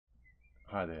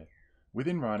Hi there.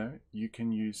 Within Rhino, you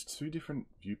can use two different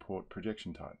viewport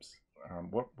projection types.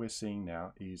 What we're seeing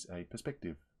now is a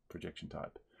perspective projection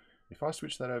type. If I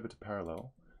switch that over to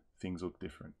parallel, things look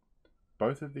different.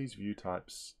 Both of these view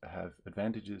types have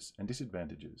advantages and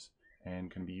disadvantages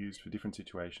and can be used for different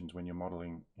situations when you're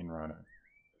modeling in Rhino.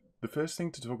 The first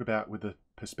thing to talk about with the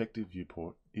perspective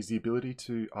viewport is the ability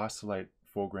to isolate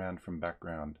foreground from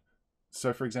background.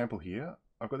 So for example here,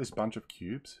 I've got this bunch of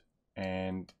cubes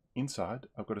and inside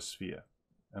I've got a sphere.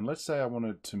 And let's say I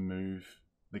wanted to move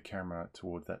the camera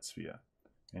towards that sphere.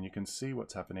 And you can see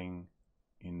what's happening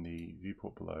in the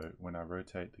viewport below when I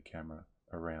rotate the camera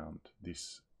around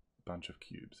this bunch of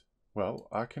cubes. Well,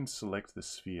 I can select the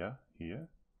sphere here,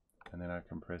 and then I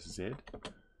can press Z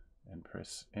and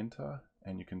press enter,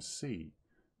 and you can see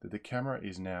that the camera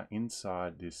is now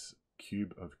inside this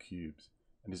cube of cubes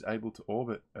and is able to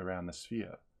orbit around the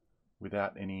sphere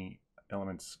without any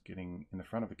elements getting in the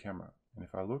front of the camera. And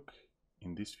if I look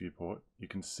in this viewport, you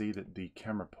can see that the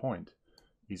camera point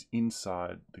is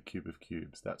inside the cube of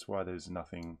cubes. That's why there's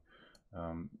nothing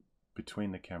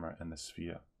between the camera and the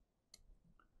sphere.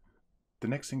 The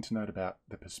next thing to note about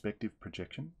the perspective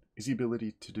projection is the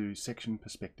ability to do section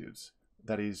perspectives.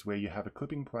 That is where you have a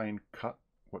clipping plane cut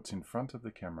what's in front of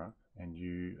the camera and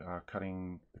you are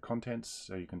cutting the contents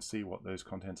so you can see what those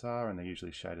contents are, and they're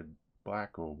usually shaded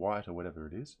black or white or whatever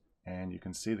it is. And you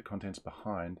can see the contents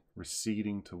behind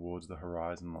receding towards the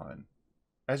horizon line.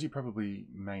 As you probably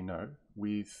may know,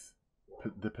 with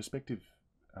the perspective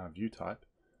view type,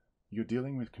 you're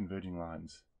dealing with converging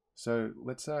lines. So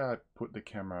let's say I put the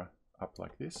camera up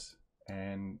like this,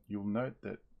 and you'll note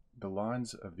that the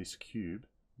lines of this cube,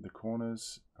 the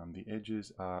corners, the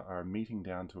edges are meeting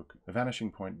down to a vanishing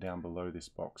point down below this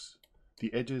box.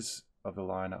 The edges of the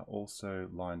line are also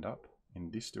lined up in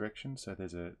this direction, so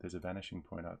there's a vanishing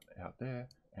point out there,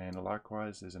 and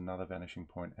likewise there's another vanishing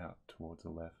point out towards the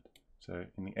left. So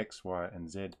in the X, Y, and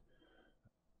Z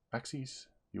axes,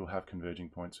 you'll have converging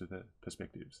points with the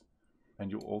perspectives.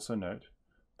 And you'll also note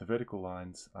the vertical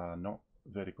lines are not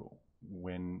vertical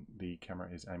when the camera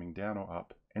is aiming down or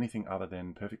up, anything other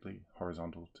than perfectly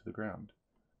horizontal to the ground.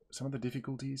 Some of the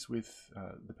difficulties with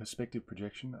the perspective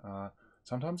projection are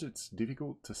sometimes it's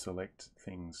difficult to select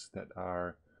things that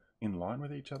are in line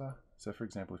with each other. So for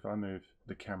example, if I move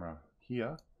the camera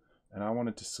here and I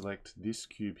wanted to select this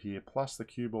cube here plus the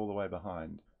cube all the way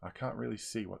behind, I can't really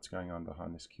see what's going on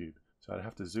behind this cube. So I'd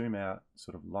have to zoom out,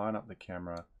 sort of line up the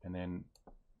camera and then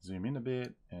zoom in a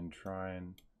bit and try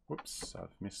and, whoops,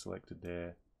 I've misselected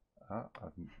there.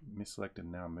 I've misselected,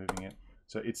 now I'm moving it.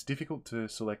 So it's difficult to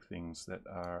select things that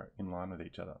are in line with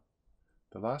each other.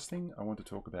 The last thing I want to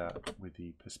talk about with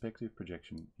the perspective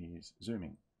projection is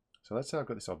zooming. So let's say I've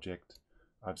got this object,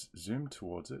 I've zoomed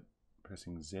towards it,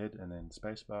 pressing Z and then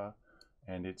spacebar,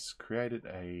 and it's created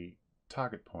a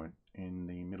target point in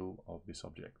the middle of this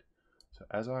object. So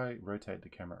as I rotate the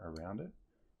camera around it,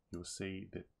 you'll see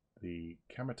that the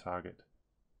camera target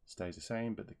stays the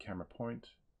same, but the camera point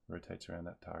rotates around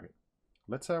that target.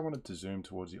 Let's say I wanted to zoom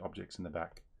towards the objects in the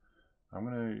back. I'm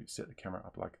going to set the camera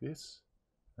up like this,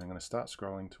 and I'm going to start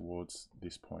scrolling towards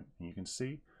this point. And you can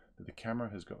see that the camera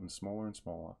has gotten smaller and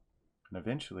smaller. And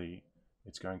eventually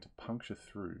it's going to puncture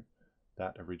through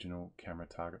that original camera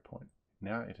target point.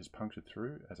 Now it has punctured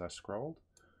through as I scrolled.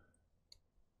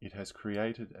 It has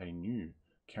created a new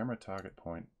camera target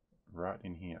point right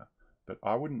in here, but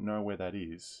I wouldn't know where that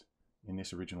is in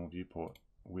this original viewport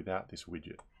without this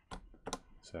widget.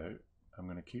 So I'm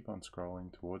going to keep on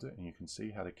scrolling towards it, and you can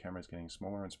see how the camera is getting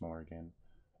smaller and smaller again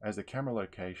as the camera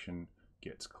location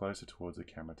gets closer towards the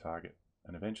camera target,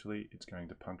 and eventually it's going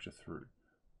to puncture through.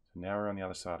 So now we're on the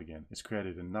other side again. It's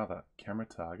created another camera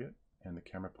target and the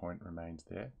camera point remains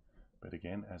there. But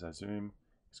again, as I zoom,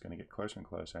 it's going to get closer and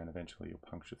closer and eventually you'll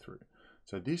puncture through.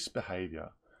 So this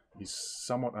behavior is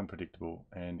somewhat unpredictable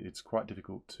and it's quite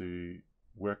difficult to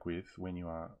work with when you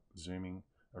are zooming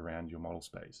around your model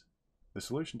space. The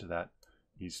solution to that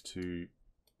is to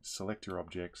select your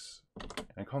objects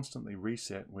and constantly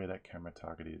reset where that camera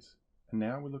target is. And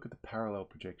now we look at the parallel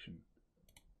projection.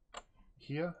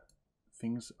 Here,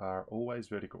 things are always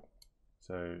vertical.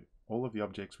 So all of the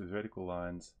objects with vertical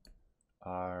lines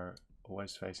are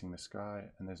always facing the sky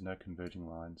and there's no converging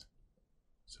lines.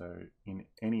 So in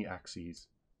any axes,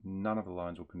 none of the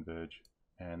lines will converge.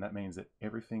 And that means that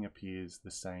everything appears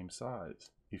the same size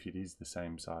if it is the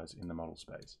same size in the model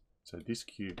space. So this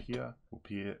cube here will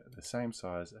appear the same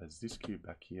size as this cube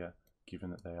back here,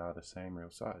 given that they are the same real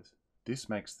size. This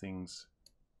makes things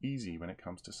easy when it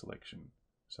comes to selection.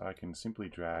 So I can simply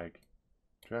drag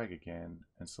again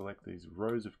and select these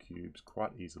rows of cubes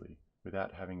quite easily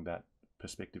without having that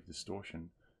perspective distortion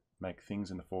make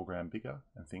things in the foreground bigger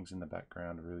and things in the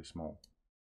background really small.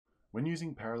 When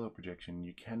using parallel projection,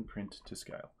 you can print to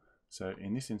scale. So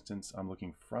in this instance, I'm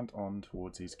looking front on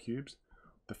towards these cubes.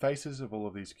 The faces of all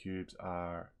of these cubes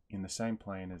are in the same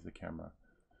plane as the camera.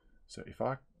 So if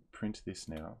I print this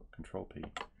now, Control P,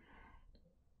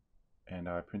 and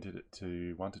I printed it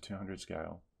to 1 to 200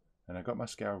 scale, and I got my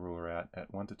scale ruler out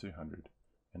at 1 to 200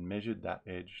 and measured that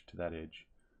edge to that edge,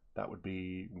 that would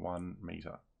be 1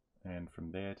 meter. And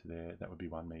from there to there, that would be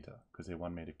 1 meter, because they're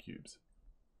 1 meter cubes.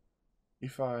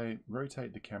 If I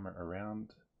rotate the camera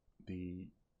around the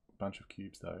bunch of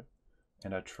cubes though,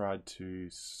 and I tried to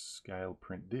scale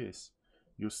print this,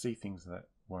 you'll see things that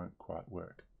won't quite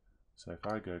work. So if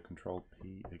I go Control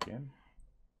P again,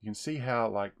 you can see how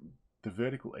like the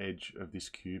vertical edge of this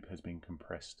cube has been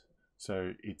compressed.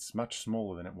 So it's much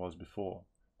smaller than it was before.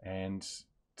 And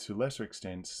to lesser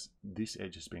extents, this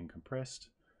edge has been compressed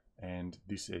and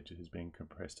this edge has been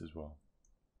compressed as well.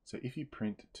 So if you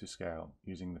print to scale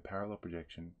using the parallel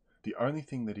projection, the only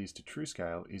thing that is to true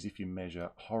scale is if you measure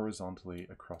horizontally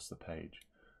across the page.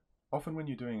 Often when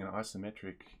you're doing an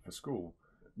isometric for school,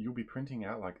 you'll be printing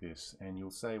out like this and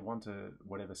you'll say 1 to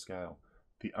whatever scale.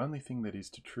 The only thing that is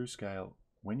to true scale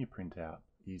when you print out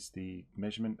is the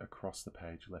measurement across the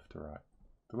page left to right.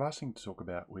 The last thing to talk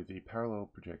about with the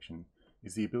parallel projection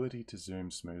is the ability to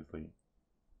zoom smoothly.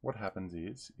 What happens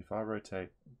is, if I rotate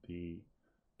the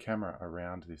camera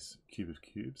around this cube of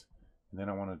cubes, and then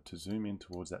I wanted to zoom in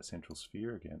towards that central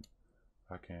sphere again,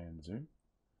 I can zoom,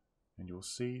 and you'll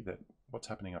see that what's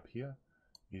happening up here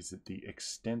is that the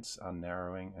extents are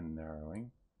narrowing and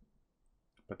narrowing,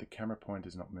 but the camera point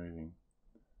is not moving.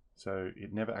 So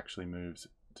it never actually moves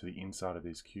to the inside of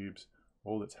these cubes.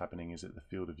 All that's happening is that the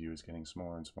field of view is getting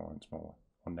smaller and smaller and smaller,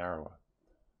 or narrower.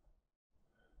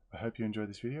 I hope you enjoyed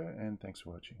this video, and thanks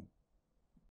for watching.